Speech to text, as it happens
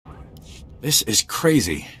This is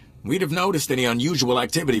crazy. We'd have noticed any unusual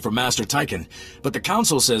activity from Master Tyken, but the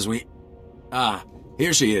Council says we... Ah,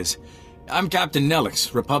 here she is. I'm Captain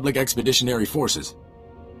Nelix, Republic Expeditionary Forces.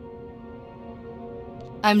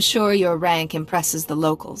 I'm sure your rank impresses the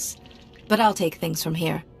locals, but I'll take things from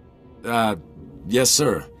here. Yes,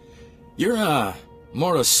 sir. You're,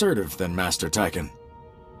 more assertive than Master Tyken.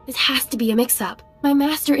 This has to be a mix-up. My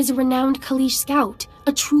master is a renowned Kalish scout,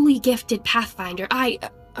 a truly gifted pathfinder.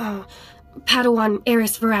 PaDawAN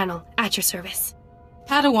Eris Varanel, at your service.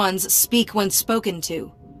 Padawans speak when spoken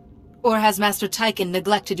to. Or has Master Tyken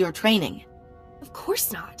neglected your training? Of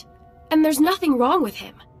course not. And there's nothing wrong with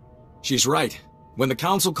him. She's right. When the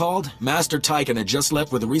Council called, Master Tyken had just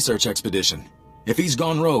left with a research expedition. If he's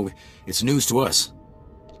gone rogue, it's news to us.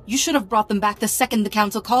 You should have brought them back the second the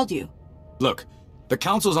Council called you. Look, the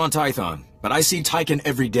Council's on Tython, but I see Tyken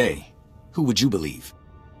every day. Who would you believe?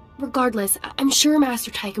 Regardless, I'm sure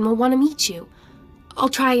Master Tyken will want to meet you. I'll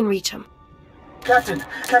try and reach him. Captain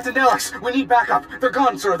Nelix, we need backup. They're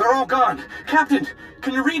gone, sir. They're all gone. Captain,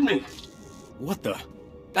 can you read me? What the?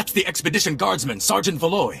 That's the Expedition Guardsman, Sergeant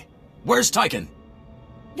Valoy. Where's Tyken?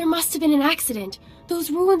 There must have been an accident.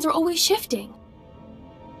 Those ruins are always shifting.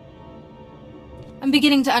 I'm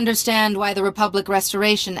beginning to understand why the Republic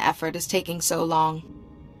restoration effort is taking so long.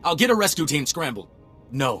 I'll get a rescue team scrambled.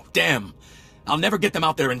 No, damn. I'll never get them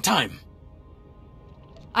out there in time.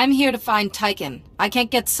 I'm here to find Tyken. I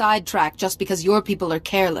can't get sidetracked just because your people are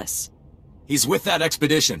careless. He's with that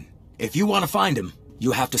expedition. If you want to find him,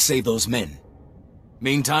 you have to save those men.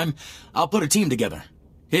 Meantime, I'll put a team together.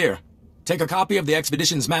 Here, take a copy of the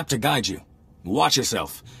expedition's map to guide you. Watch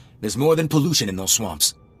yourself. There's more than pollution in those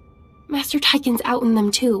swamps. Master Tyken's out in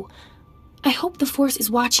them too. I hope the Force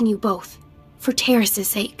is watching you both, for Taris'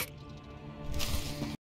 sake.